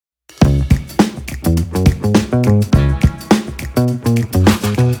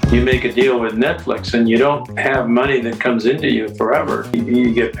make a deal with Netflix and you don't have money that comes into you forever.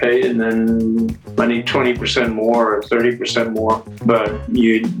 You get paid and then money 20% more or 30% more, but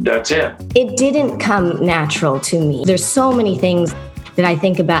that's it. It didn't come natural to me. There's so many things that I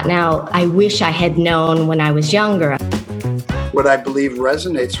think about now I wish I had known when I was younger. What I believe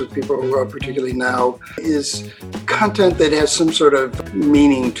resonates with people, particularly now, is content that has some sort of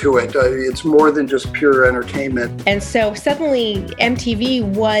meaning to it. It's more than just pure entertainment. And so suddenly MTV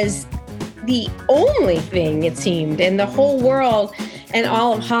was the only thing, it seemed, in the whole world, and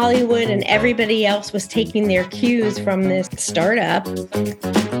all of Hollywood and everybody else was taking their cues from this startup.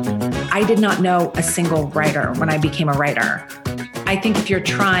 I did not know a single writer when I became a writer. I think if you're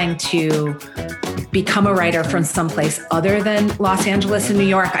trying to become a writer from someplace other than Los Angeles and New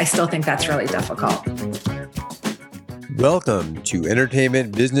York, I still think that's really difficult. Welcome to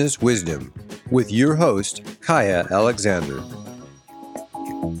Entertainment Business Wisdom with your host, Kaya Alexander.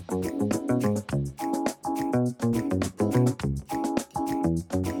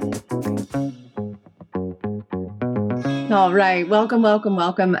 All right. Welcome.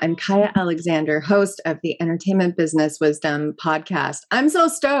 I'm Kaya Alexander, host of the Entertainment Business Wisdom podcast. I'm so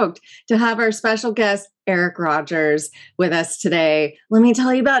stoked to have our special guest, Eric Rogers, with us today. Let me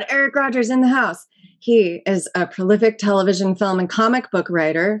tell you about Eric Rogers in the house. He is a prolific television, film, and comic book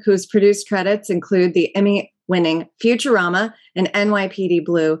writer whose produced credits include the Emmy-winning Futurama and NYPD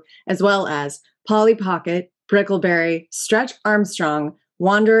Blue, as well as Polly Pocket, Brickleberry, Stretch Armstrong,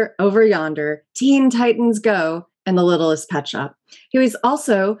 Wander Over Yonder, Teen Titans Go, and The Littlest Pet Shop. He was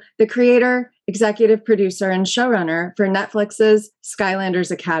also the creator, executive producer, and showrunner for Netflix's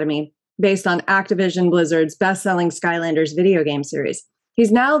Skylanders Academy, based on Activision Blizzard's best-selling Skylanders video game series.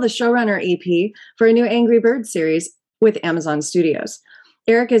 He's now the showrunner EP for a new Angry Birds series with Amazon Studios.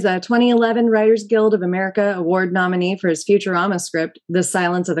 Eric is a 2011 Writers Guild of America Award nominee for his Futurama script, The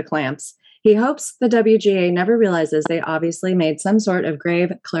Silence of the Clamps. He hopes the WGA never realizes they obviously made some sort of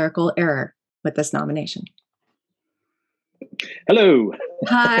grave clerical error with this nomination. Hello.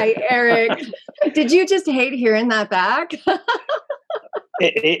 Hi, Eric. Did you just hate hearing that back?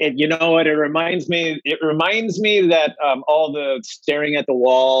 You know what? It reminds me that all the staring at the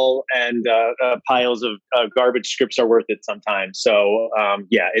wall and piles of garbage scripts are worth it sometimes. So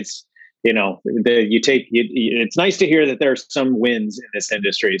it's it's nice to hear that there are some wins in this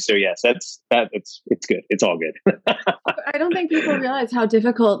industry. So yes, it's good. It's all good. I don't think people realize how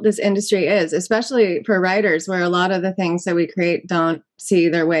difficult this industry is, especially for writers, where a lot of the things that we create don't see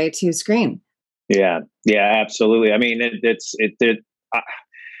their way to screen. Yeah, absolutely. I mean,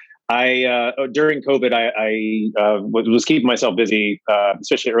 during COVID, I was keeping myself busy,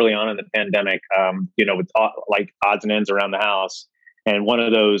 especially early on in the pandemic, with like odds and ends around the house. And one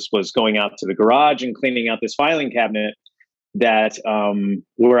of those was going out to the garage and cleaning out this filing cabinet that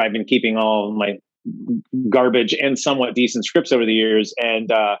where I've been keeping all my garbage and somewhat decent scripts over the years.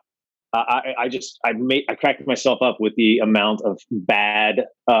 And I cracked myself up with the amount of bad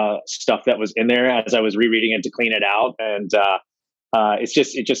stuff that was in there as I was rereading it to clean it out. And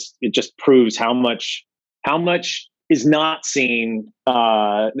it just proves how much is not seen.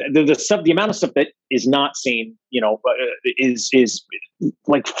 The amount of stuff that is not seen, is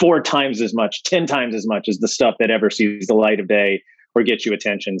like 4 times as much, 10 times as much as the stuff that ever sees the light of day or gets you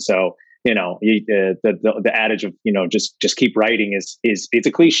attention. So, the adage of, just keep writing is it's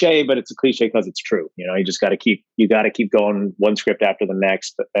a cliche, but it's a cliche because it's true. You just got to keep going one script after the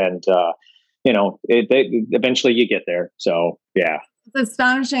next. And, eventually you get there. So, yeah. It's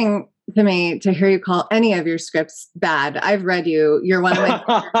astonishing to me to hear you call any of your scripts bad. I've read you. You're one of my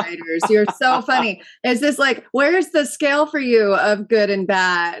favorite writers. You're so funny. Is this like, where's the scale for you of good and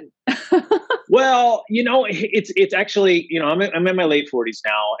bad? Well, it's actually, I'm in my late 40s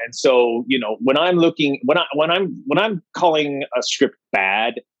now. And so, when I'm calling a script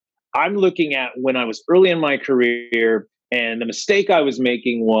bad, I'm looking at when I was early in my career. And the mistake I was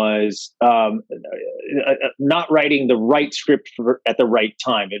making was not writing the right script at the right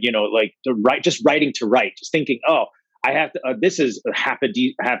time. Just writing to write, just thinking, I have to. This is a half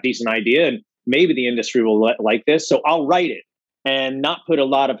decent idea, and maybe the industry will like this, so I'll write it, and not put a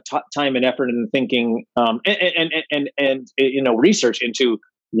lot of time and effort in thinking and research into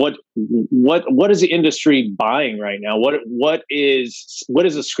what is the industry buying right now. What is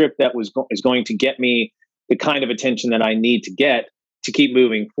a script that is going to get me the kind of attention that I need to get to keep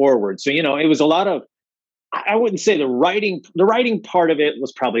moving forward. So, it was a lot of, I wouldn't say the writing part of it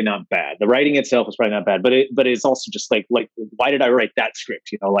was probably not bad. The writing itself was probably not bad, but it's also just like, why did I write that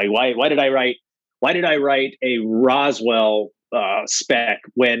script? Why did I write a Roswell spec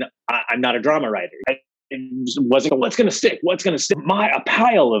when I'm not a drama writer? it wasn't what's going to stick. A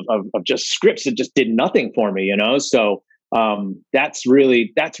pile of just scripts that just did nothing for me, So that's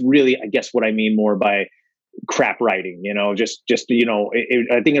really, I guess, what I mean more by crap writing. I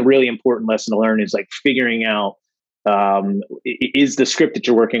think a really important lesson to learn is like figuring out, is the script that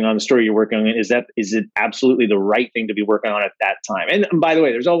you're working on, the story you're working on, is it absolutely the right thing to be working on at that time? And by the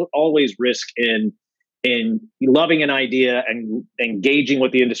way, there's always risk in loving an idea and engaging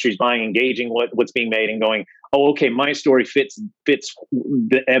what the industry's buying, engaging what's being made, and going, oh, okay, my story fits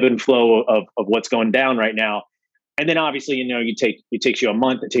the ebb and flow of what's going down right now. And then obviously, it takes you a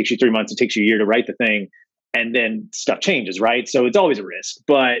month, it takes you 3 months, it takes you a year to write the thing, and then stuff changes, right? So it's always a risk.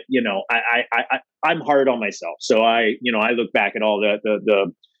 But I'm hard on myself, so I look back at all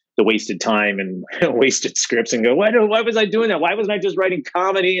the wasted time and wasted scripts and go, why was I doing that? Why wasn't I just writing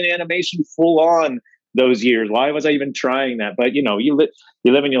comedy and animation full on those years? Why was I even trying that? But you live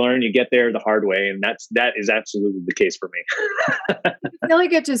and you learn, you get there the hard way. And that is absolutely the case for me. I feel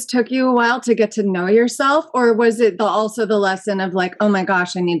like it just took you a while to get to know yourself, or was it also the lesson of like, oh my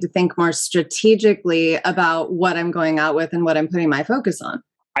gosh, I need to think more strategically about what I'm going out with and what I'm putting my focus on?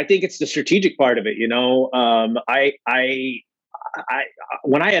 I think it's the strategic part of it.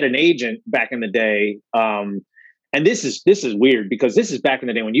 When I had an agent back in the day, and this is weird because this is back in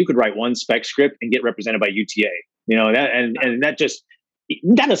the day when you could write one spec script and get represented by UTA, that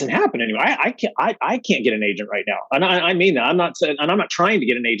doesn't happen anymore. I can't get an agent right now. And I mean that. I'm not trying to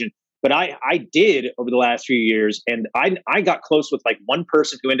get an agent, but I did over the last few years. And I got close with like one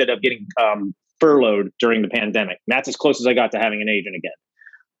person who ended up getting furloughed during the pandemic. And that's as close as I got to having an agent again.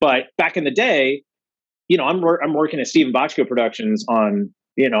 But back in the day, I'm working at Steven Bochco Productions on,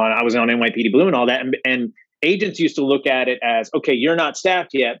 and I was on NYPD Blue and all that. And agents used to look at it as, okay, you're not staffed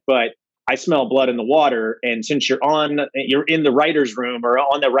yet, but I smell blood in the water. And since you're in the writer's room or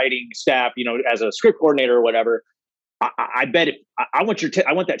on the writing staff, as a script coordinator or whatever, I bet I want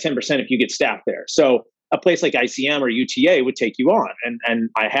that 10% if you get staffed there. So a place like ICM or UTA would take you on.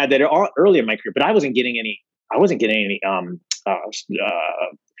 And I had that early in my career, but I wasn't getting any,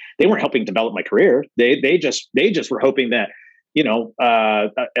 they weren't helping develop my career. They just were hoping that,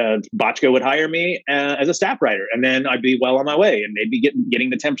 Bochco would hire me as a staff writer, and then I'd be well on my way, and they'd be getting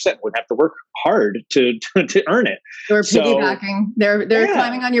the 10%. Would have to work hard to earn it. They were piggybacking. They're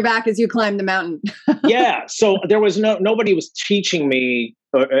climbing on your back as you climb the mountain. Yeah. So there was nobody was teaching me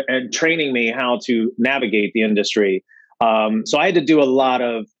and training me how to navigate the industry. So I had to do a lot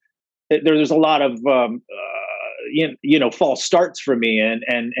of. There's a lot of false starts for me and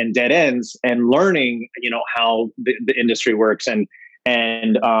dead ends, and learning how the industry works, and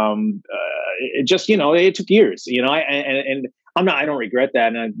it just it took years, and I don't regret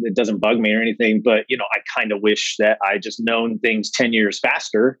that, and it doesn't bug me or anything, but I kind of wish that I just known things 10 years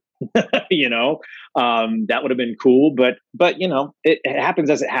faster. That would have been cool, but it happens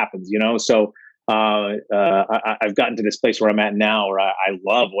as it happens, so I've gotten to this place where I'm at now where I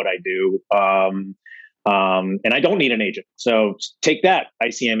love what I do. And I don't need an agent. So take that,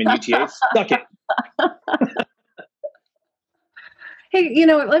 ICM and UTA. Suck it. Hey,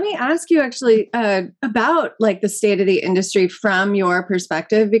 let me ask you actually about like the state of the industry from your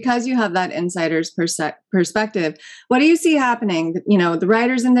perspective, because you have that insider's perspective. What do you see happening? The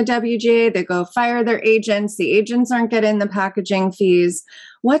writers in the WGA, they go fire their agents. The agents aren't getting the packaging fees.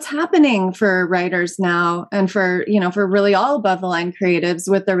 What's happening for writers now, and for really all above the line creatives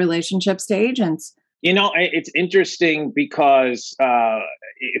with their relationships to agents? It's interesting because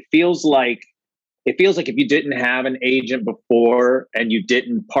it feels like if you didn't have an agent before and you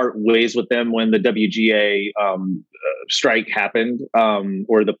didn't part ways with them when the WGA strike happened,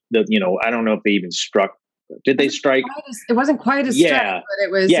 or the I don't know if they even struck. Did they strike? It wasn't quite a strike, but it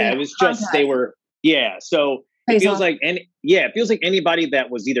was. Yeah, it was just they were. Yeah, so it feels like anybody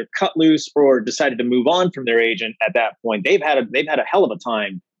that was either cut loose or decided to move on from their agent at that point, they've had a hell of a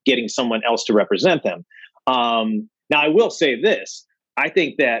time getting someone else to represent them. Now, I will say this. I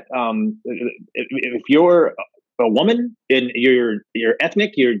think that if you're a woman and you're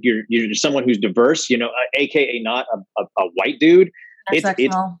ethnic, you're someone who's diverse, AKA not a white dude,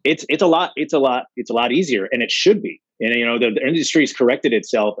 it's a lot easier, and it should be. And the industry's corrected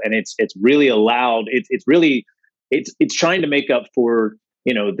itself, and it's really allowed. It's trying to make up for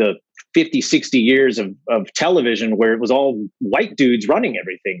the 50, 60 years of television where it was all white dudes running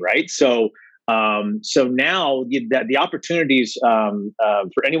everything, right? So now the opportunities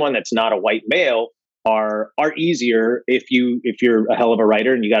for anyone that's not a white male are easier if you're a hell of a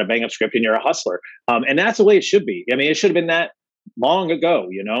writer and you got a bang up script and you're a hustler. And that's the way it should be. I mean, it should have been that long ago.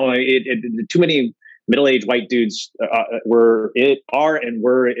 Too many middle-aged white dudes were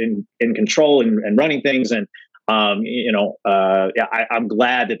in control and running things. And I'm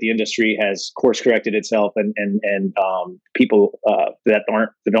glad that the industry has course corrected itself, and people that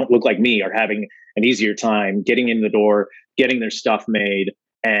don't look like me are having an easier time getting in the door, getting their stuff made,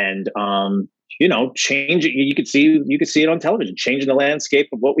 and changing. You could see it on television, changing the landscape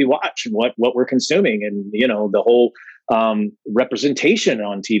of what we watch and what we're consuming, and the whole representation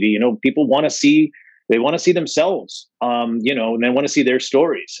on TV. People want to see. They want to see themselves, and they want to see their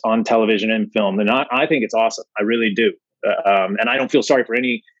stories on television and film. And I think it's awesome. I really do. And I don't feel sorry for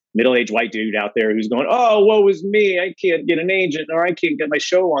any middle-aged white dude out there who's going, "Oh, woe is me. I can't get an agent, or I can't get my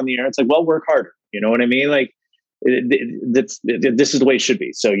show on the air." It's like, well, work harder. You know what I mean? Like, this is the way it should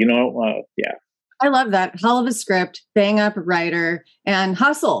be. So, yeah. I love that. Hell of a script, bang up writer, and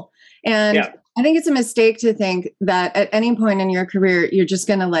hustle. And yeah. I think it's a mistake to think that at any point in your career, you're just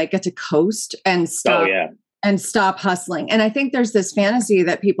going to get to coast and stop and stop hustling. And I think there's this fantasy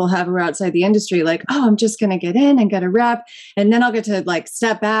that people have who are outside the industry, like, oh, I'm just going to get in and get a rep, and then I'll get to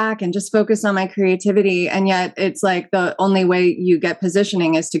step back and just focus on my creativity. And yet it's like the only way you get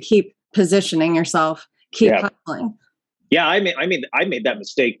positioning is to keep positioning yourself, keep hustling. Yeah, I made that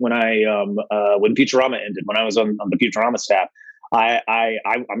mistake when when Futurama ended, when I was on the Futurama staff.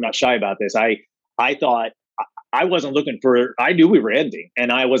 I'm not shy about this. I thought I wasn't looking for. I knew we were ending,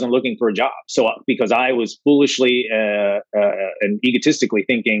 and I wasn't looking for a job. So because I was foolishly and egotistically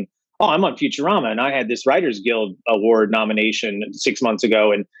thinking, oh, I'm on Futurama, and I had this Writers Guild Award nomination 6 months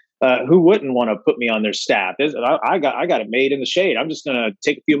ago, and who wouldn't want to put me on their staff? I got it made in the shade. I'm just going to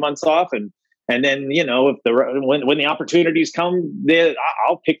take a few months off, and then if when the opportunities come,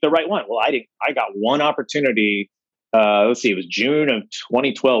 I'll pick the right one. Well, I didn't. I got one opportunity. Let's see, it was June of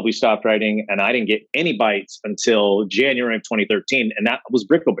 2012 we stopped writing, and I didn't get any bites until January of 2013, and that was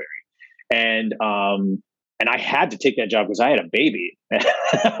Brickleberry. And I had to take that job because I had a baby.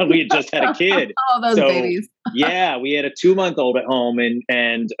 We had just had a kid. Oh, those babies. Yeah, we had a 2-month-old at home,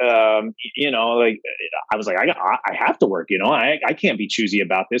 and I was like, I have to work. I can't be choosy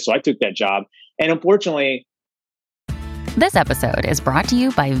about this, so I took that job. And unfortunately, this episode is brought to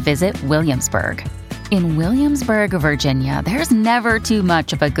you by Visit Williamsburg. In Williamsburg, Virginia, there's never too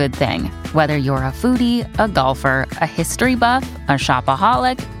much of a good thing. Whether you're a foodie, a golfer, a history buff, a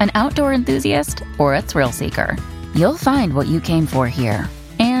shopaholic, an outdoor enthusiast, or a thrill seeker, you'll find what you came for here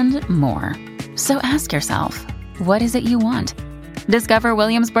and more. So ask yourself, what is it you want? Discover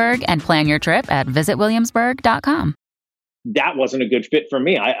Williamsburg and plan your trip at visitwilliamsburg.com. That wasn't a good fit for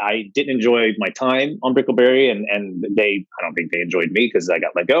me. I didn't enjoy my time on Brickleberry, and I don't think they enjoyed me because I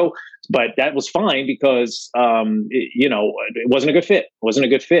got let go. But that was fine because it wasn't a good fit. It wasn't a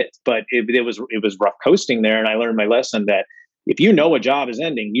good fit. But it was rough coasting there, and I learned my lesson that if you know a job is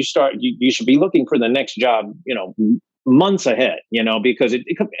ending, you should be looking for the next job, months ahead. Because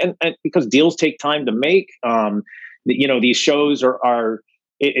because deals take time to make. These shows are.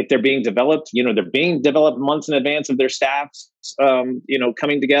 If they're being developed, they're being developed months in advance of their staffs,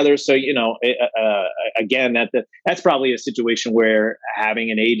 coming together. So, again, that's probably a situation where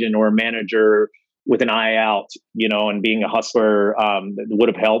having an agent or a manager with an eye out, and being a hustler would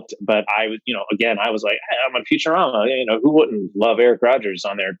have helped. But I was, I was like, hey, I'm on Futurama. Who wouldn't love Eric Rogers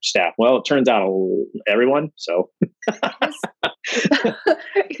on their staff? Well, it turns out everyone. So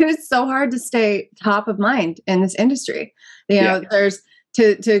it was so hard to stay top of mind in this industry. There's.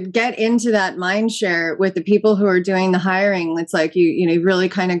 To get into that mind share with the people who are doing the hiring, it's like you really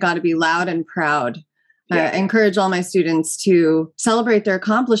kind of got to be loud and proud. I encourage all my students to celebrate their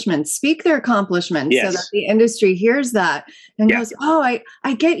accomplishments, speak their accomplishments, so that the industry hears that and goes, oh,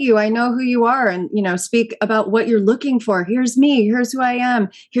 I get you. I know who you are. And, speak about what you're looking for. Here's me. Here's who I am.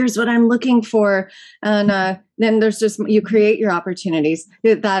 Here's what I'm looking for. And then there's just, you create your opportunities.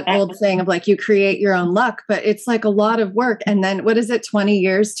 That old saying of you create your own luck, but it's a lot of work. And then what is it, 20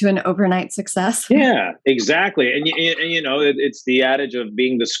 years to an overnight success? Yeah, exactly. And it's the adage of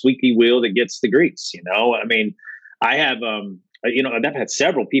being the squeaky wheel that gets the grease. I mean, I have, I've had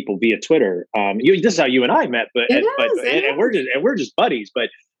several people via Twitter. This is how you and I met, but we're just buddies. But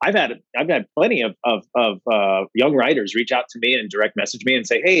I've had plenty of young writers reach out to me and direct message me and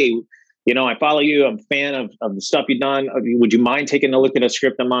say, hey, I follow you. I'm a fan of the stuff you've done. Would you mind taking a look at a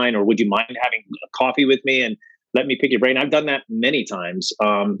script of mine, or would you mind having a coffee with me and let me pick your brain? I've done that many times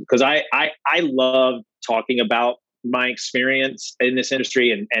because I love talking about my experience in this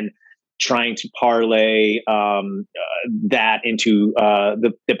industry and trying to parlay that into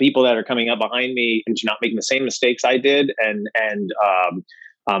the people that are coming up behind me and not making the same mistakes I did, and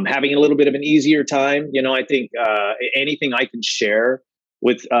having a little bit of an easier time. I think anything I can share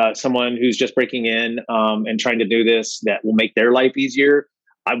with someone who's just breaking in and trying to do this that will make their life easier,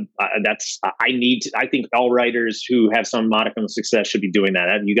 I think all writers who have some modicum of success should be doing that.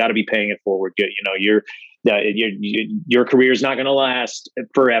 And you got to be paying it forward. Your career is not going to last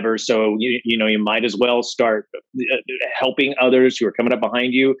forever. So, you might as well start helping others who are coming up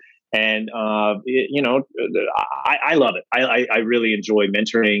behind you. And, I love it. I really enjoy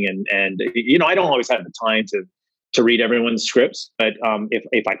mentoring and, I don't always have the time to read everyone's scripts, but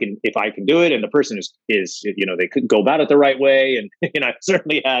if I can do it, and the person is they could go about it the right way, and I've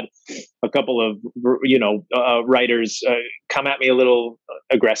certainly had a couple of writers come at me a little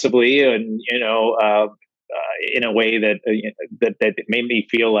aggressively, and in a way that made me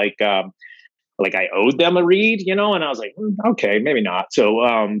feel like I owed them a read, and I was like, okay, maybe not. So,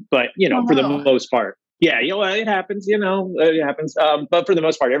 but for the most part, yeah, it happens. It happens. But for the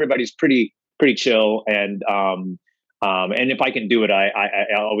most part, everybody's pretty chill, and if I can do it, I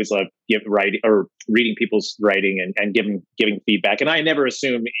always love reading people's writing and giving feedback. And I never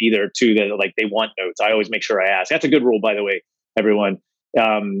assume either too that like they want notes. I always make sure I ask. That's a good rule, by the way, everyone.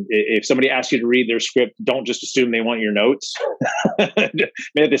 If somebody asks you to read their script, don't just assume they want your notes.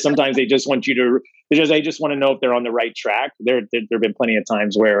 Sometimes they just want they just want to know if they're on the right track. There have been plenty of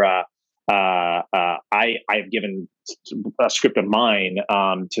times where I've given a script of mine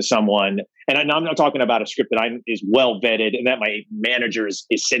to someone, and I'm not talking about a script that is well vetted and that my manager is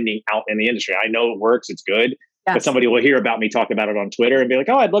sending out in the industry. I know it works, it's good, yes. But somebody will hear about me talk about it on Twitter and be like,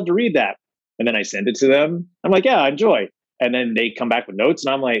 "Oh, I'd love to read that," and then I send it to them. I'm like, "Yeah, enjoy." And then they come back with notes,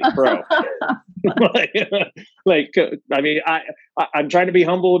 and I'm like, "Bro," I mean, I'm trying to be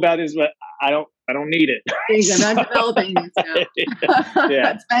humble about this, but I don't need it. I'm not developing this now.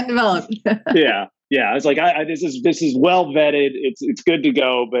 Yeah, it's been developed. yeah. It's like this is well vetted. It's good to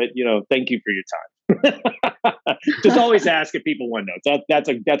go, but thank you for your time. Just always ask if people want notes. That's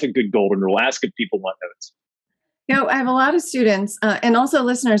a good golden rule. Ask if people want notes. I have a lot of students and also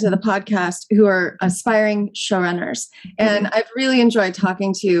listeners of the podcast who are aspiring showrunners. And I've really enjoyed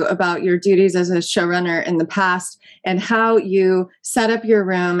talking to you about your duties as a showrunner in the past and how you set up your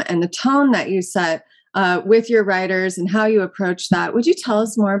room and the tone that you set with your writers and how you approach that. Would you tell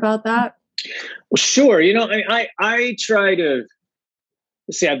us more about that? Well, sure. I try to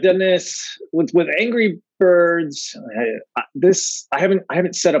see. I've done this with Angry Birds. I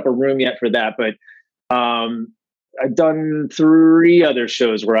haven't set up a room yet for that, but I've done 3 other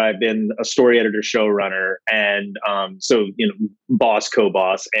shows where I've been a story editor, showrunner, and boss,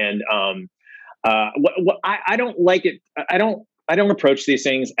 co-boss. And I don't like it. I don't approach these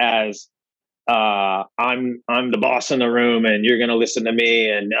things as I'm the boss in the room, and you're going to listen to me,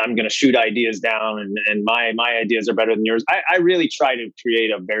 and I'm going to shoot ideas down, and my ideas are better than yours. I really try to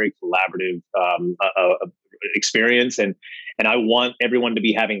create a very collaborative experience, and I want everyone to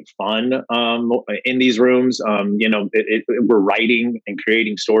be having fun in these rooms. We're writing and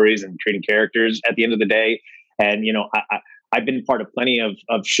creating stories and creating characters at the end of the day. And I've been part of plenty of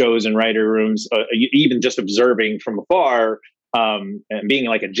shows and writer rooms, even just observing from afar, and being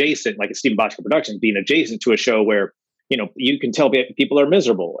like adjacent, like a Stephen Bochco Productions, being adjacent to a show where you can tell people are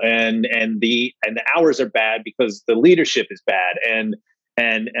miserable, and the hours are bad because the leadership is bad, and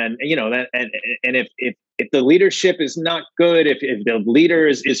if the leadership is not good, if the leader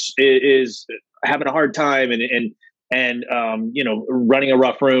is having a hard time and running a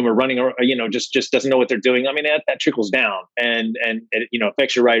rough room or running just doesn't know what they're doing, I mean that trickles down and it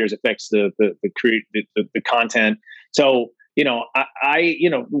affects your writers, affects the content. So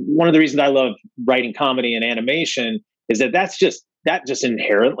one of the reasons I love writing comedy and animation is that just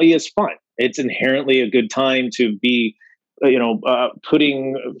inherently is fun. It's inherently a good time to be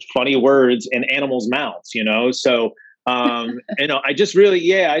putting funny words in animals' mouths, so I just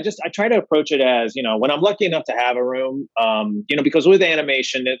really, I try to approach it as, when I'm lucky enough to have a room, because with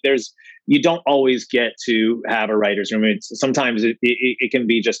animation, you don't always get to have a writer's room. Sometimes it can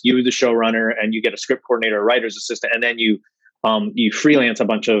be just you, the showrunner, and you get a script coordinator, a writer's assistant, and then you freelance a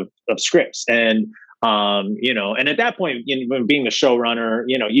bunch of scripts. And, and at that point, when being the showrunner,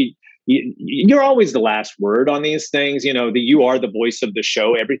 you're always the last word on these things. You are the voice of the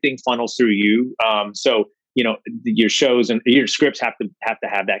show. Everything funnels through you. So your shows and your scripts have to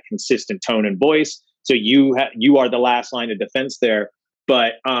have that consistent tone and voice. So you are the last line of defense there.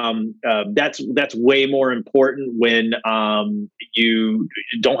 But that's way more important when you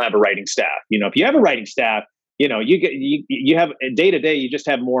don't have a writing staff. If you have a writing staff, you have day to day. You just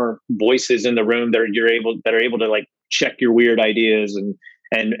have more voices in the room that are able to like check your weird ideas and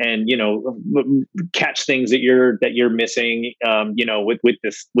catch things that you're missing. With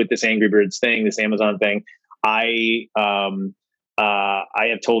this Angry Birds thing, this Amazon thing. I I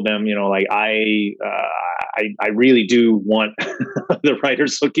have told them, like I really do want the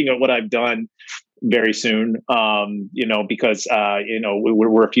writers looking at what I've done very soon, because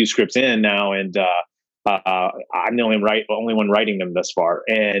we're a few scripts in now, and I'm the only one writing them thus far.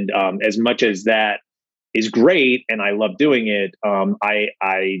 And as much as that is great, and I love doing it,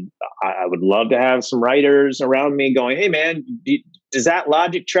 I would love to have some writers around me going, "Hey, man, does that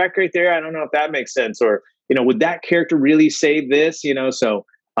logic track right there? I don't know if that makes sense," or would that character really say this? So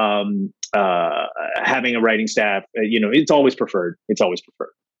having a writing staff, it's always preferred. It's always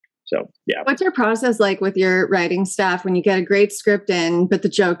preferred. So, yeah. What's your process like with your writing staff when you get a great script in, but the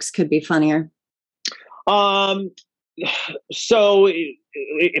jokes could be funnier? So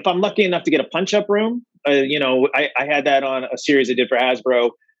if I'm lucky enough to get a punch-up room, I had that on a series I did for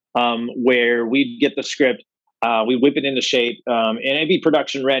Hasbro, where we'd get the script, we whip it into shape, and it'd be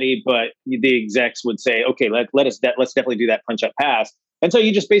production ready, but the execs would say, "Okay, let's definitely do that punch-up pass." And so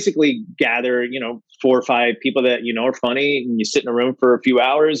you just basically gather, 4 or 5 people that are funny, and you sit in a room for a few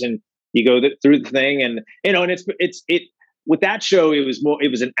hours and you go through the thing, and and it's with that show, it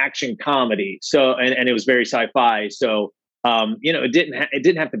was an action comedy, so and it was very sci-fi, so it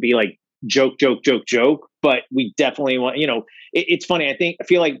didn't have to be like joke, but we definitely want, it's funny. I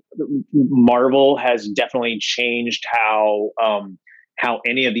feel like Marvel has definitely changed how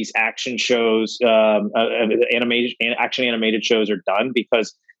any of these action shows, action animated shows are done,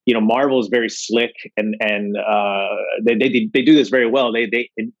 because Marvel is very slick, and they do this very well. They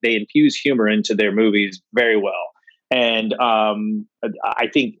infuse humor into their movies very well, and I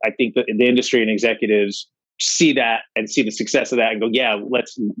think that the industry and executives see that and see the success of that and go, yeah,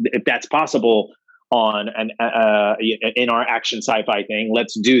 if that's possible on in our action sci-fi thing,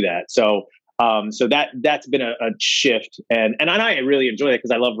 let's do that. So that's been a shift, and I really enjoy that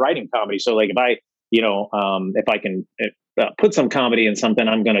because I love writing comedy. So like if I can put some comedy in something,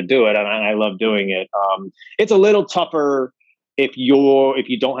 I'm going to do it, and I love doing it. It's a little tougher if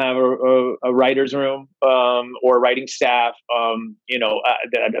you don't have a writer's room or a writing staff. I've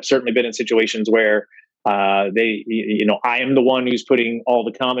certainly been in situations where I am the one who's putting all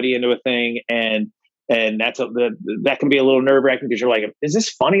the comedy into a thing, and that can be a little nerve-wracking because you're like, is this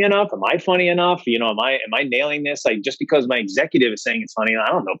funny enough? Am I funny enough? Am I nailing this? Like, just because my executive is saying it's funny, I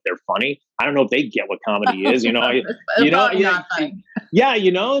don't know if they're funny. I don't know if they get what comedy is. Not funny. Yeah,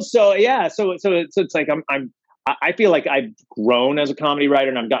 So it's like I feel like I've grown as a comedy writer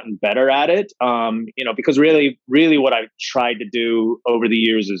and I've gotten better at it. Because really what I've tried to do over the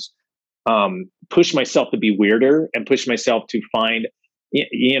years is push myself to be weirder and push myself to find, if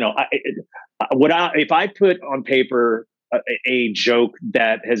I put on paper a joke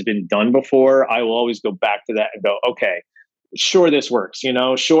that has been done before, I will always go back to that and go, okay, sure, this works,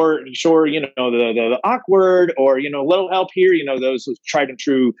 sure, the awkward or, little help here, those tried and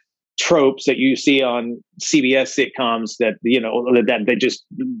true tropes that you see on CBS sitcoms that, that they just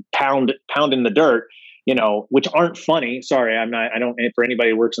pound in the dirt, which aren't funny. Sorry, I don't, for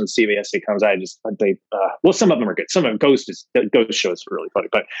anybody who works on CBS sitcoms, some of them are good. Some of them, Ghost shows are really funny,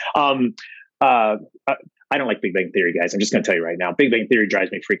 but, I don't like Big Bang Theory, guys. I'm just going to tell you right now, Big Bang Theory drives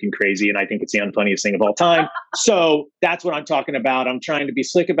me freaking crazy, and I think it's the unfunniest thing of all time. So that's what I'm talking about. I'm trying to be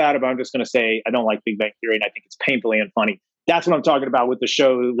slick about it, but I'm just going to say I don't like Big Bang Theory, and I think it's painfully unfunny. That's what I'm talking about with the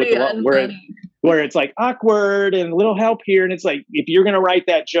show, where it's like awkward and a little help here, and it's like, if you're going to write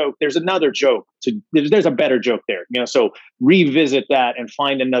that joke, there's another joke. There's a better joke there, so revisit that and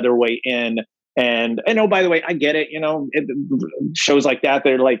find another way in. And oh, by the way, I get it. Shows like that,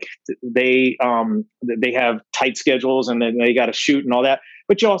 they're like they have tight schedules and then they got to shoot and all that.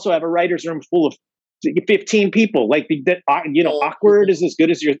 But you also have a writer's room full of 15 people. Like awkward is as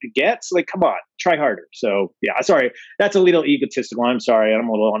good as it gets. Like, come on, try harder. So yeah, sorry, that's a little egotistical. I'm sorry, I'm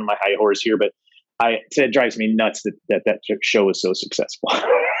a little on my high horse here, but it drives me nuts that show is so successful.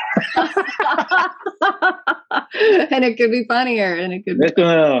 And it could be funnier, and it could be.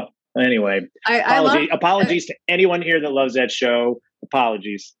 Anyway, apologies to anyone here that loves that show.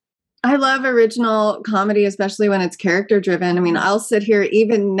 Apologies. I love original comedy, especially when it's character driven. I mean, I'll sit here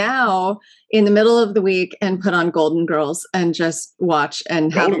even now in the middle of the week and put on Golden Girls and just watch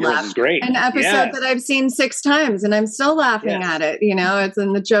and have a laugh. Is great. An episode that I've seen 6 times and I'm still laughing at it.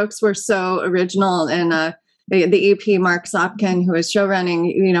 And the jokes were so original. And the EP, Mark Sopkin, who was show running,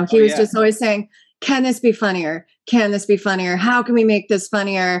 he was just always saying, can this be funnier? Can this be funnier? How can we make this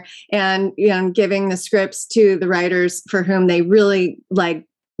funnier? And, giving the scripts to the writers for whom they really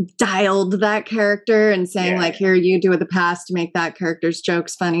dialed that character and saying here, you do the past to make that character's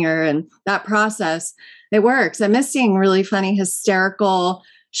jokes funnier. And that process, it works. I miss seeing really funny, hysterical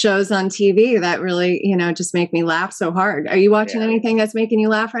shows on TV that really, just make me laugh so hard. Are you watching anything that's making you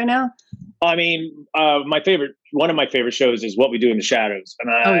laugh right now? I mean, one of my favorite shows is What We Do in the Shadows, and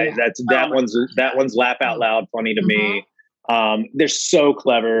that one's laugh out loud funny to me. They're so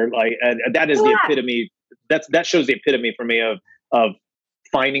clever, like that is the epitome. That shows the epitome for me of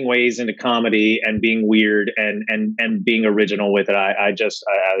finding ways into comedy and being weird and being original with it. I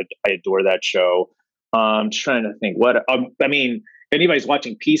adore that show. I'm trying to think what I mean. If anybody's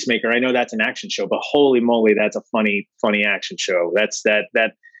watching Peacemaker, I know that's an action show, but holy moly, that's a funny action show.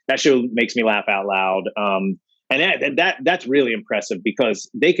 That show makes me laugh out loud. And that's really impressive because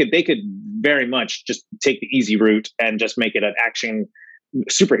they could very much just take the easy route and just make it an action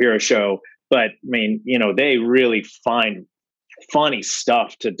superhero show. But I mean, they really find funny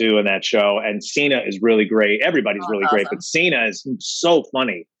stuff to do in that show. And Cena is really great. Everybody's really great, but Cena is so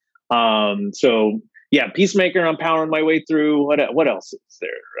funny. So yeah, Peacemaker, I'm powering my way through. What else is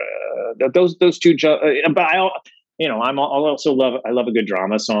there? Those two, but I love a good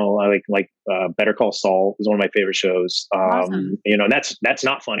drama. So I like Better Call Saul is one of my favorite shows. Awesome. That's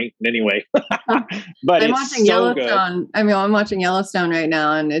not funny in any way, but I'm watching Yellowstone. Good. I'm watching Yellowstone right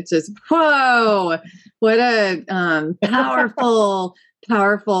now, and it's just whoa! What a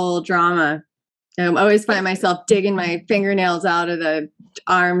powerful drama. I always find myself digging my fingernails out of the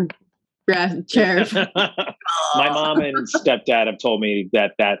arm chair. My mom and stepdad have told me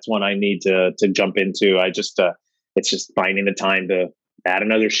that that's one I need to jump into. It's just finding the time to add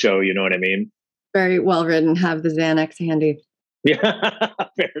another show. You know what I mean? Very well written. Have the Xanax handy. Yeah,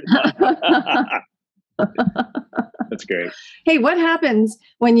 fair enough. That's great. Hey, what happens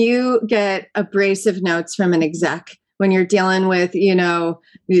when you get abrasive notes from an exec? When you're dealing with,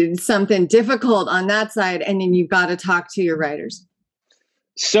 something difficult on that side, and then you've got to talk to your writers?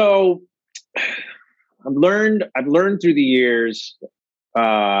 So I've learned through the years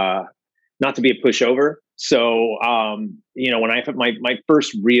not to be a pushover. So, when I my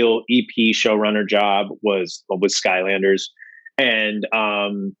first real EP showrunner job was Skylanders, and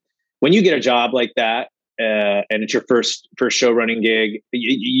when you get a job like that and it's your first show running gig,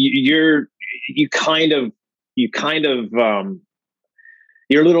 you're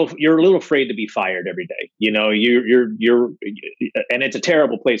a little afraid to be fired every day. And it's a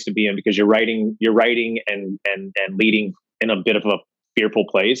terrible place to be in because you're writing and leading in a bit of a fearful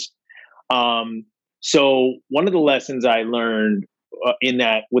place. So one of the lessons I learned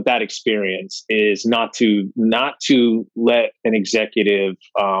with that experience is not to let an executive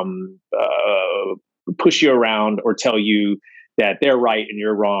push you around or tell you that they're right and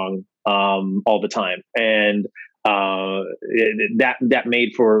you're wrong all the time. And that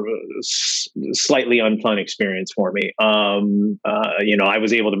made for a slightly unfun experience for me. I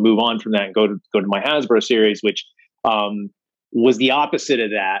was able to move on from that and go to my Hasbro series, which was the opposite of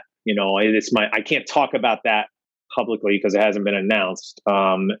that. I can't talk about that publicly because it hasn't been announced.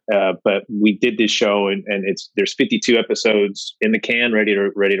 But we did this show and there's 52 episodes in the can, ready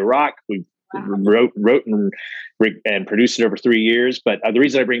to rock. We wrote and produced it over 3 years. But the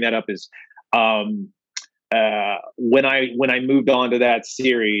reason I bring that up is when I moved on to that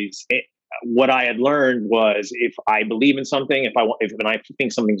series, what I had learned was if I believe in something, when I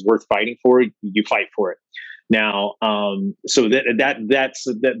think something's worth fighting for, you fight for it. Now, so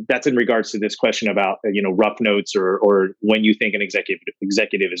that's in regards to this question about rough notes or when you think an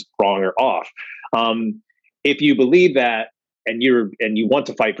executive is wrong or off. If you believe that and you want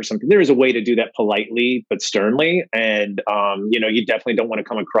to fight for something, there is a way to do that politely but sternly, and you definitely don't want to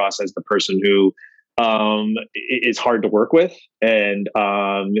come across as the person who is hard to work with and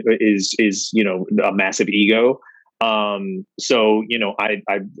is a massive ego. So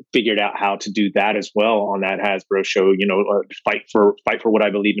I figured out how to do that as well on that Hasbro show. Fight for what I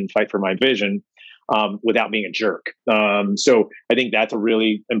believe in, fight for my vision, without being a jerk. So I think that's a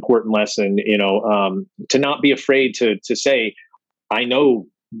really important lesson. To not be afraid to say, I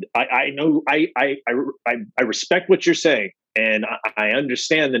respect what you're saying, and I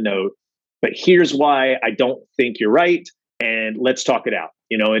understand the note, but here's why I don't think you're right, and let's talk it out.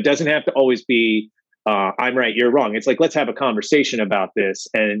 It doesn't have to always be I'm right, you're wrong. It's like, let's have a conversation about this.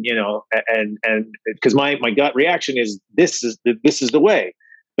 And, and because my gut reaction is this is the way.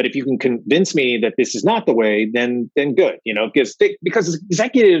 But if you can convince me that this is not the way, then good, because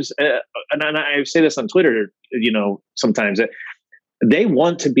executives, and I say this on Twitter, sometimes that they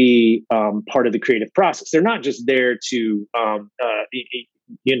want to be part of the creative process. They're not just there to,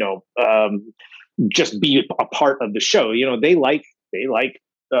 just be a part of the show. They like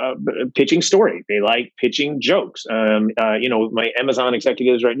pitching story. They like pitching jokes. My Amazon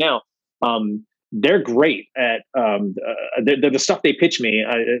executives right now, they're great at the stuff they pitch me.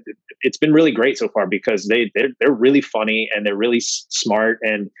 It's been really great so far because they're really funny and they're really smart,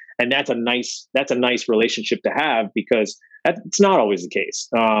 and that's a nice relationship to have, because it's not always the case.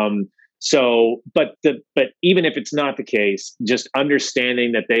 But even if it's not the case, just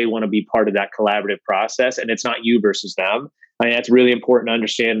understanding that they want to be part of that collaborative process, and it's not you versus them. I mean, that's really important to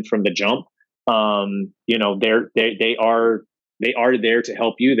understand from the jump. They are there to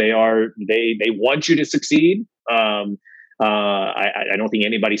help you. They want you to succeed. I don't think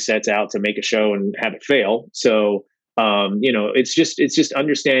anybody sets out to make a show and have it fail. So, it's just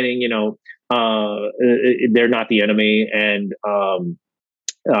understanding, they're not the enemy. And,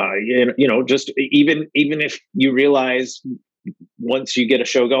 just even if you realize once you get a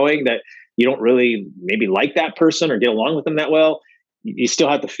show going that you don't really maybe like that person or get along with them that well, you still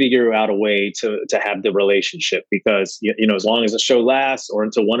have to figure out a way to have the relationship, because as long as the show lasts or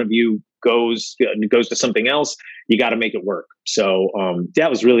until one of you goes to something else, you got to make it work. So that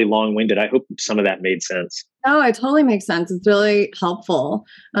was really long-winded. I hope some of that made sense. Oh, it totally makes sense. It's really helpful.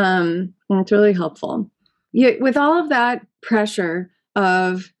 It's really helpful. With all of that pressure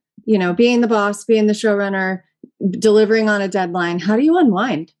of being the boss, being the showrunner, delivering on a deadline, how do you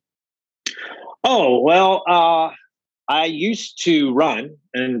unwind? Oh, well, I used to run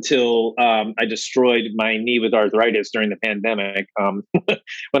until I destroyed my knee with arthritis during the pandemic. When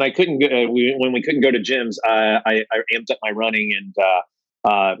we couldn't go to gyms, I amped up my running, and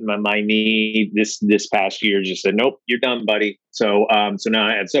my knee this past year just said, "Nope, you're done, buddy." So now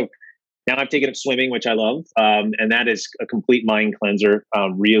I've taken up swimming, which I love, and that is a complete mind cleanser.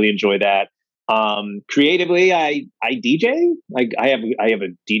 Really enjoy that. Creatively, I DJ. I have a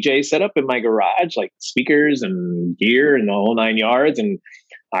DJ set up in my garage, like speakers and gear and the whole 9 yards. And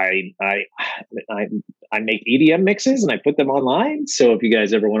I make EDM mixes and I put them online. So if you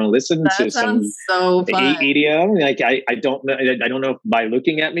guys ever want to listen to some so fun. EDM, like I don't know if by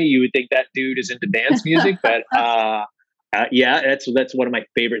looking at me you would think that dude is into dance music, but yeah, that's one of my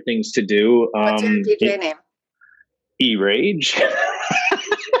favorite things to do. What's your DJ name? E-Rage. All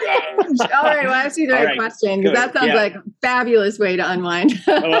right, well, I asked you the right question, because that sounds like a fabulous way to unwind.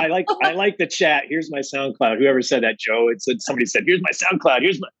 Oh, I like the chat. Here's my SoundCloud. Whoever said that, Joe? Somebody said, "Here's my SoundCloud."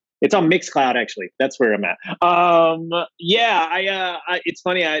 It's on Mixcloud, actually. That's where I'm at. It's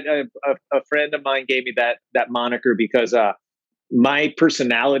funny. A friend of mine gave me that moniker because my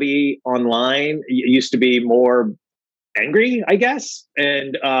personality online used to be more angry, I guess.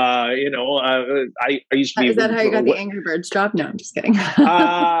 And, I used to be. Is that how you got the Angry Birds job? No, I'm just kidding.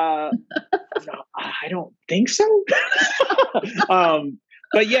 No, I don't think so.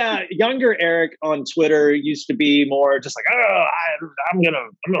 But yeah, younger Eric on Twitter used to be more just like, I'm gonna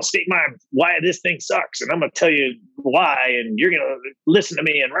state why this thing sucks, and I'm gonna tell you why, and you're gonna listen to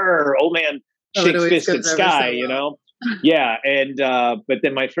me, and old man shakes fist at sky, Yeah, and but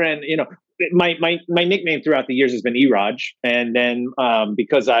then my friend, my nickname throughout the years has been E-Raj, and then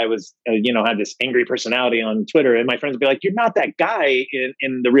because I was had this angry personality on Twitter, and my friends would be like, "You're not that guy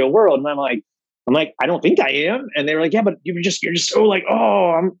in the real world," and I'm like, I don't think I am. And they were like, "Yeah, but you're just so like,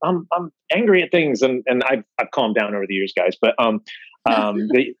 oh, I'm angry at things." And I've calmed down over the years, guys. But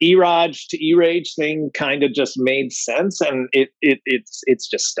the E-Raj to E-Rage thing kind of just made sense, and it's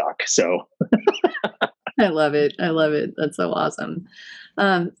just stuck. So I love it. That's so awesome.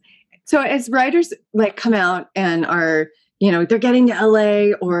 So as writers come out and are, they're getting to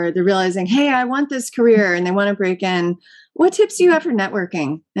LA, or they're realizing, hey, I want this career, and they want to break in, what tips do you have for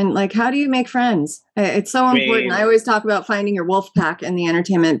networking? And how do you make friends? It's so important. I always talk about finding your wolf pack in the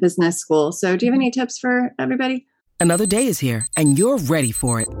entertainment business school. So do you have any tips for everybody? Another day is here and you're ready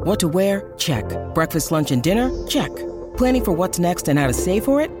for it. What to wear? Check. Breakfast, lunch, and dinner? Check. Planning for what's next and how to save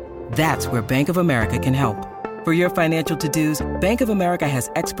for it? That's where Bank of America can help. For your financial to-dos, Bank of America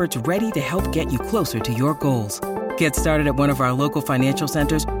has experts ready to help get you closer to your goals. Get started at one of our local financial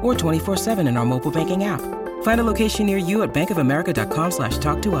centers or 24/7 in our mobile banking app. Find a location near you at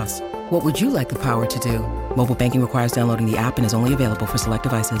bankofamerica.com/talktous. What would you like the power to do? Mobile banking requires downloading the app and is only available for select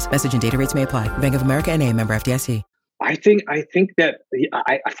devices. Message and data rates may apply. Bank of America NA, member FDIC. I think that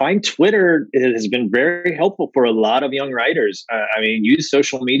I find Twitter has been very helpful for a lot of young writers. Use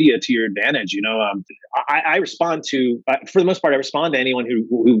social media to your advantage. I respond to, for the most part, I respond to anyone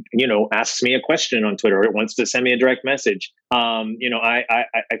who asks me a question on Twitter or wants to send me a direct message. I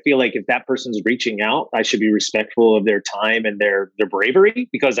feel like if that person's reaching out, I should be respectful of their time and their bravery,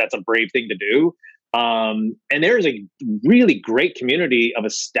 because that's a brave thing to do. And there's a really great community of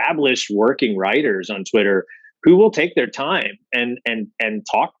established working writers on Twitter who will take their time and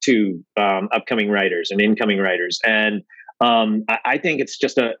talk to upcoming writers and incoming writers. And I think it's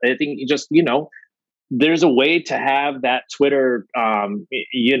just there's a way to have that Twitter,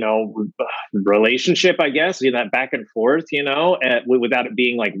 relationship, I guess, that back and forth, without it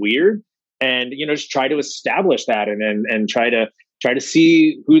being like weird, and just try to establish that, and try to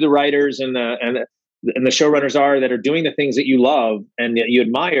see who the writers and the showrunners are that are doing the things that you love and that you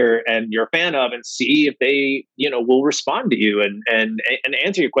admire and you're a fan of, and see if they will respond to you and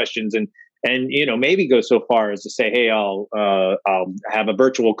answer your questions, and maybe go so far as to say, hey, I'll have a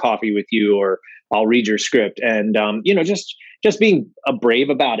virtual coffee with you, or I'll read your script, and just being brave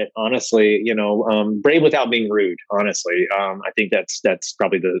about it. Honestly, brave without being rude. Honestly, I think that's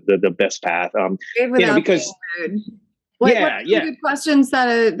probably the best path. Brave without being rude. What are good questions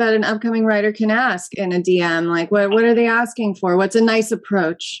that an upcoming writer can ask in a DM? Like, what are they asking for? What's a nice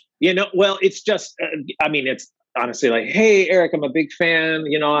approach? Well, it's just, it's honestly like, hey, Eric, I'm a big fan.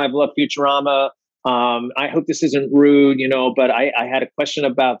 I've loved Futurama. I hope this isn't rude, but I had a question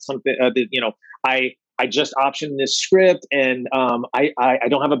about something I just optioned this script, and I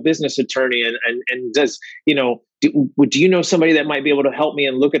don't have a business attorney, and does do you know somebody that might be able to help me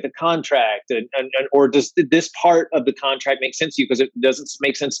and look at the contract, and or does this part of the contract make sense to you, because it doesn't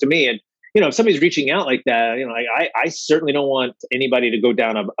make sense to me? And if somebody's reaching out like that, I certainly don't want anybody to go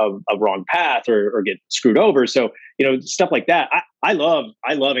down a wrong path or get screwed over. So stuff like that, I love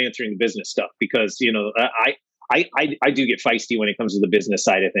answering the business stuff, because I do get feisty when it comes to the business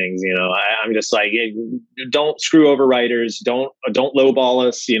side of things. I'm just like, hey, don't screw over writers. Don't lowball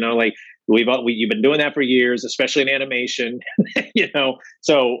us. You've been doing that for years, especially in animation.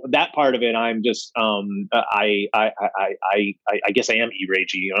 So that part of it, I'm just I guess I am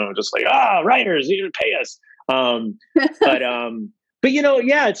E-ragey. Just like, writers, you pay us. But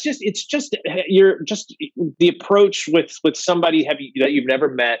it's just you're just the approach with somebody that you've never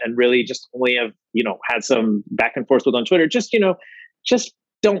met and really just only have had some back and forth with on Twitter. Just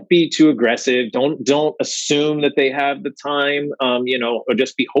don't be too aggressive. Don't assume that they have the time. Or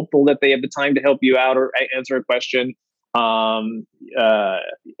just be hopeful that they have the time to help you out or answer a question. Also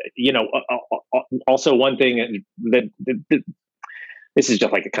one thing that this is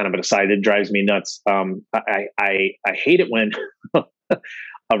just like a kind of an aside that drives me nuts. I hate it when a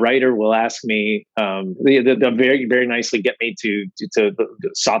writer will ask me, they'll very, very nicely get me to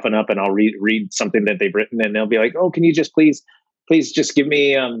soften up, and I'll read something that they've written, and they'll be like, oh, can you just please just give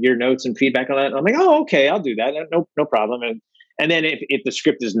me your notes and feedback on that? And I'm like, oh, okay, I'll do that. No problem. And then if the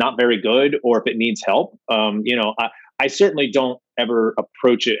script is not very good, or if it needs help, I certainly don't ever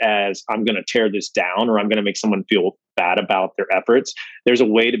approach it as I'm going to tear this down, or I'm going to make someone feel bad about their efforts. There's a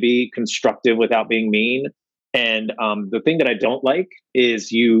way to be constructive without being mean. And the thing that I don't like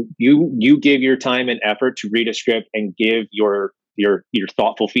is you give your time and effort to read a script and give your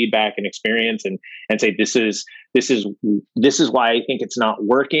thoughtful feedback and experience, and say, this is why I think it's not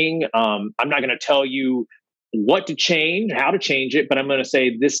working. I'm not going to tell you what to change, how to change it, but I'm going to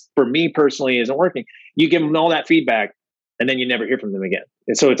say this for me personally isn't working. You give them all that feedback, and then you never hear from them again.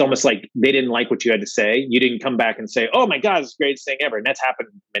 And so it's almost like they didn't like what you had to say. You didn't come back and say, oh my God, it's the greatest thing ever. And that's happened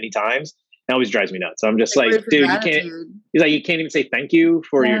many times. It always drives me nuts. So I'm just like, dude, you can't even say thank you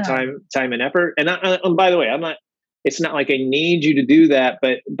for your time and effort. And by the way, it's not like I need you to do that,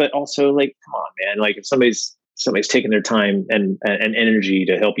 but also, like, come on, man. Like, if somebody's taking their time and energy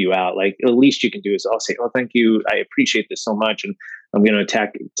to help you out, like, the least you can do is I'll say, oh, thank you. I appreciate this so much. And I'm going to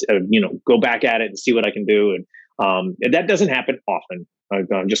go back at it and see what I can do. And that doesn't happen often. I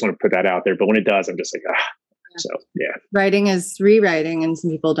just want to put that out there. But when it does, I'm just like, So, yeah. Writing is rewriting, and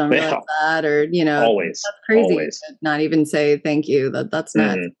some people don't realize that, or, always. That's crazy. Always. To not even say thank you. That's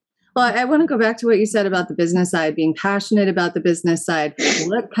nuts. Mm-hmm. Well, I want to go back to what you said about the business side, being passionate about the business side.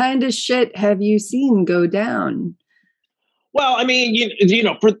 What kind of shit have you seen go down? Well, I mean,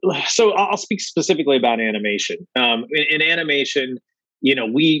 so I'll speak specifically about animation. In animation,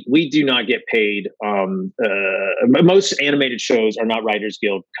 we do not get paid. Most animated shows are not Writers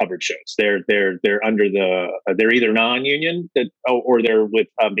Guild covered shows. They're under they're either non-union or they're with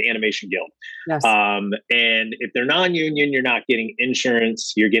the Animation Guild. Yes. And if they're non-union, you're not getting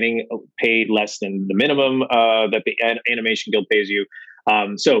insurance. You're getting paid less than the minimum that the Animation Guild pays you.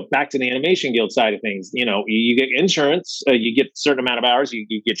 So back to the Animation Guild side of things, you get insurance, you get a certain amount of hours, you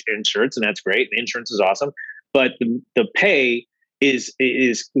get your insurance, and that's great. The insurance is awesome, but the pay is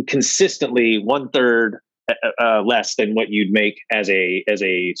consistently 1/3 less than what you'd make as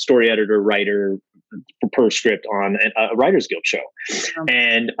a story editor, writer per script on a Writers Guild show.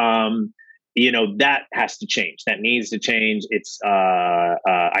 And that has to change. That needs to change. It's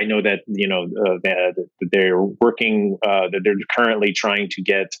I know that they're working, that they're currently trying to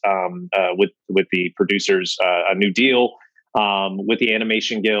get with the producers a new deal. with the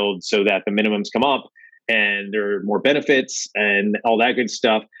Animation Guild so that the minimums come up and there are more benefits and all that good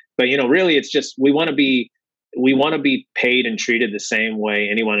stuff. But, really, it's just we want to be paid and treated the same way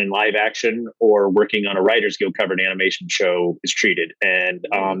anyone in live action or working on a Writers Guild covered animation show is treated. And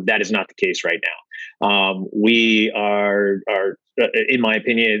that is not the case right now. We are, in my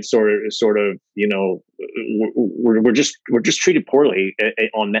opinion, it's sort of, we're just treated poorly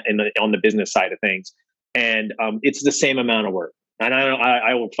on the business side of things. And it's the same amount of work. And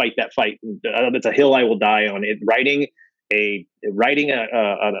I will fight that fight. It's a hill I will die on. Writing a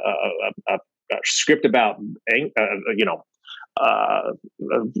script about,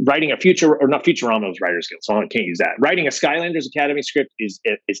 writing a future, or not Futurama's Writers Guild, so I can't use that. Writing a Skylanders Academy script is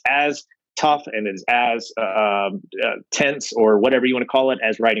as tough and is as tense, or whatever you want to call it,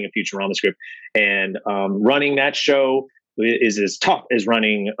 as writing a Futurama script. And running that show is as tough as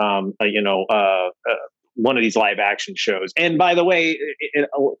running, one of these live action shows. And by the way,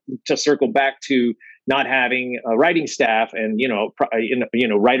 to circle back to not having a writing staff and,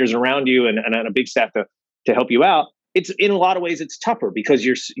 writers around you and a big staff to help you out, it's in a lot of ways it's tougher because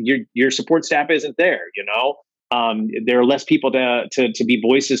your support staff isn't there. There are less people to be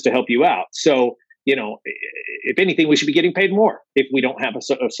voices to help you out. So, if anything, we should be getting paid more if we don't have a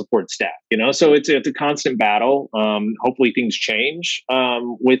support staff, so it's a constant battle. Hopefully things change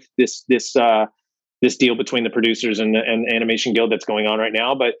with this deal between the producers and the Animation Guild that's going on right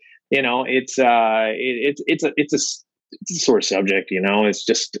now. But, it's a sore subject, it's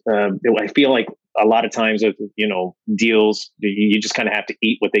just, I feel like a lot of times with, deals, you just kind of have to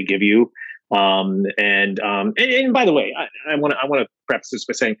eat what they give you. And by the way, I want to preface this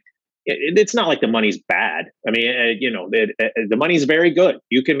by saying it's not like the money's bad. I mean, the money's very good.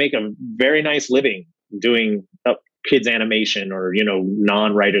 You can make a very nice living doing kids animation or,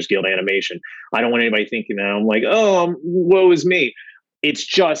 non-Writers Guild animation. I don't want anybody thinking that I'm like, oh, woe is me. It's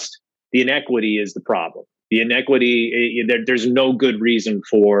just the inequity is the problem. The inequity, there's no good reason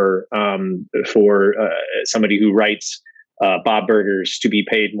for somebody who writes Bob Burgers to be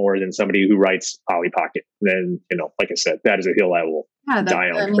paid more than somebody who writes Polly Pocket. Then, like I said, that is a hill I will die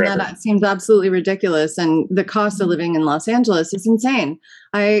on forever. That seems absolutely ridiculous. And the cost of living in Los Angeles is insane.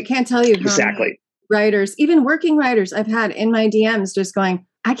 I can't tell you how many writers, even working writers, I've had in my DMs just going,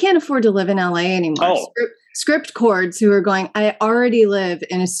 I can't afford to live in LA anymore. Oh. Script chords who are going, I already live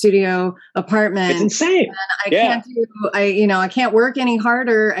in a studio apartment. It's insane. And I can't work any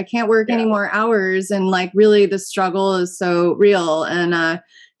harder. I can't work any more hours. And really the struggle is so real. And,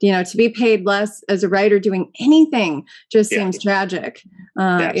 to be paid less as a writer doing anything just seems tragic,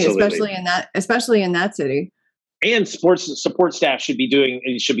 especially in that city. And support staff should be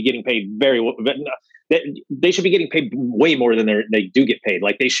getting paid very well. They should be getting paid way more than they do get paid.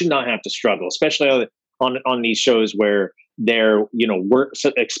 Like, they should not have to struggle, especially on these shows where they're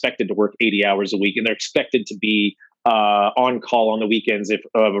expected to work 80 hours a week, and they're expected to be on call on the weekends if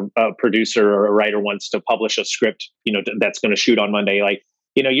a producer or a writer wants to publish a script that's going to shoot on Monday. Like,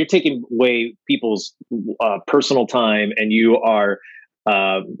 you're taking away people's personal time, and you are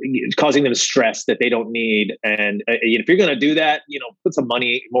causing them stress that they don't need. And if you're going to do that, put some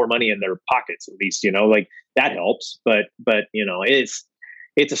more money in their pockets, at least, like that helps. But it's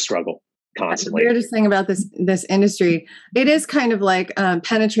a struggle constantly. The weirdest thing about this industry, it is kind of like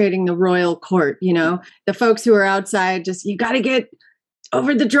penetrating the royal court. The folks who are outside, just, you got to get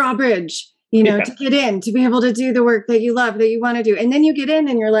over the drawbridge, to get in, to be able to do the work that you love, that you want to do. And then you get in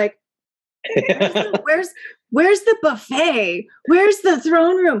and you're like, where's the buffet? Where's the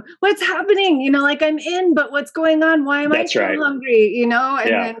throne room? What's happening? I'm in, but what's going on? Why am I so hungry? And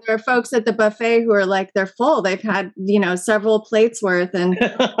then there are folks at the buffet who are like, they're full. They've had, several plates worth. And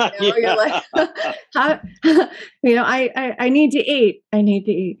you're like, I need to eat. I need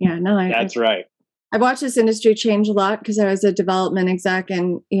to eat. Yeah, no, that's right. I watched this industry change a lot because I was a development exec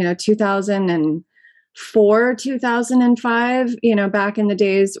in, 2004, 2005, back in the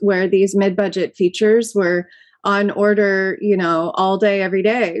days where these mid-budget features were on order, all day, every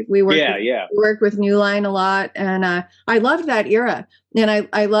day. We worked with New Line a lot, and I loved that era. And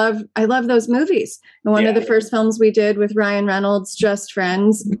I love those movies. And one of the first films we did with Ryan Reynolds, Just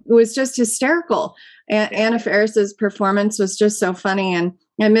Friends, was just hysterical. Anna Faris's performance was just so funny, and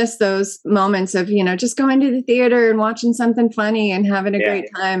I miss those moments of, just going to the theater and watching something funny and having a great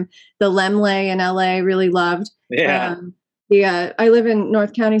time. The Lemley in LA really loved. I live in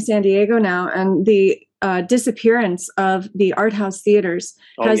North County, San Diego now, and the disappearance of the art house theaters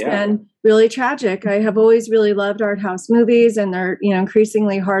has been really tragic. I have always really loved art house movies, and they're,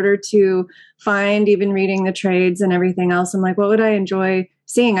 increasingly harder to find, even reading the trades and everything else. I'm like, what would I enjoy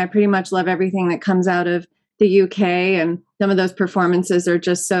seeing? I pretty much love everything that comes out of the UK, and some of those performances are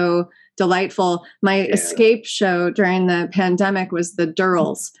just so delightful. My escape show during the pandemic was the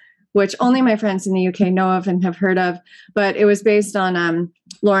Durrells, which only my friends in the UK know of and have heard of. But it was based on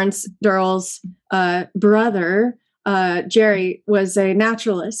Lawrence Durrell's brother. Jerry was a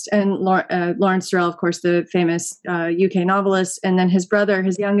naturalist, and Lawrence Durrell, of course, the famous UK novelist. And then his brother,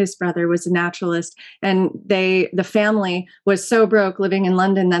 his youngest brother, was a naturalist. And the family was so broke living in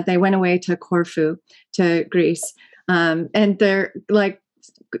London that they went away to Corfu, to Greece. And they're like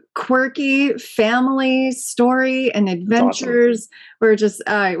quirky family story and adventures were just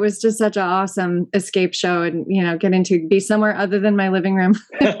it was just such an awesome escape show, and getting to be somewhere other than my living room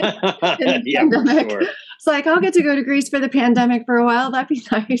in the pandemic. Sure. It's like, I'll get to go to Greece for the pandemic for a while. That'd be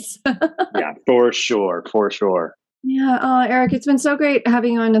nice. Yeah, for sure. Yeah. Oh, Eric, it's been so great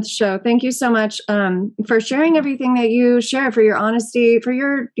having you on the show. Thank you so much for sharing everything that you share, for your honesty, for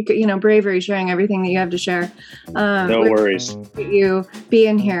your, bravery, sharing everything that you have to share. No worries. You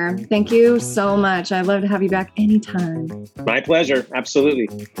being here. Thank you so much. I'd love to have you back anytime. My pleasure. Absolutely.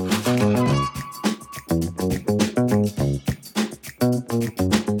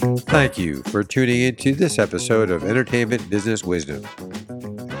 Thank you for tuning into this episode of Entertainment Business Wisdom.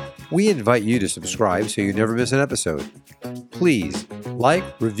 We invite you to subscribe so you never miss an episode. Please like,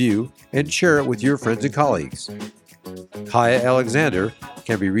 review, and share it with your friends and colleagues. Kaya Alexander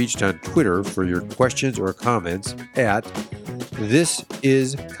can be reached on Twitter for your questions or comments at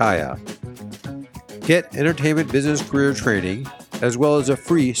ThisIsKaya. Get entertainment business career training, as well as a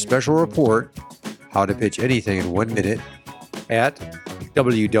free special report, How to Pitch Anything in 1 Minute, at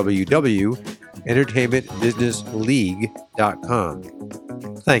www.entertainmentbusinessleague.com.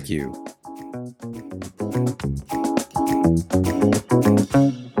 Thank you.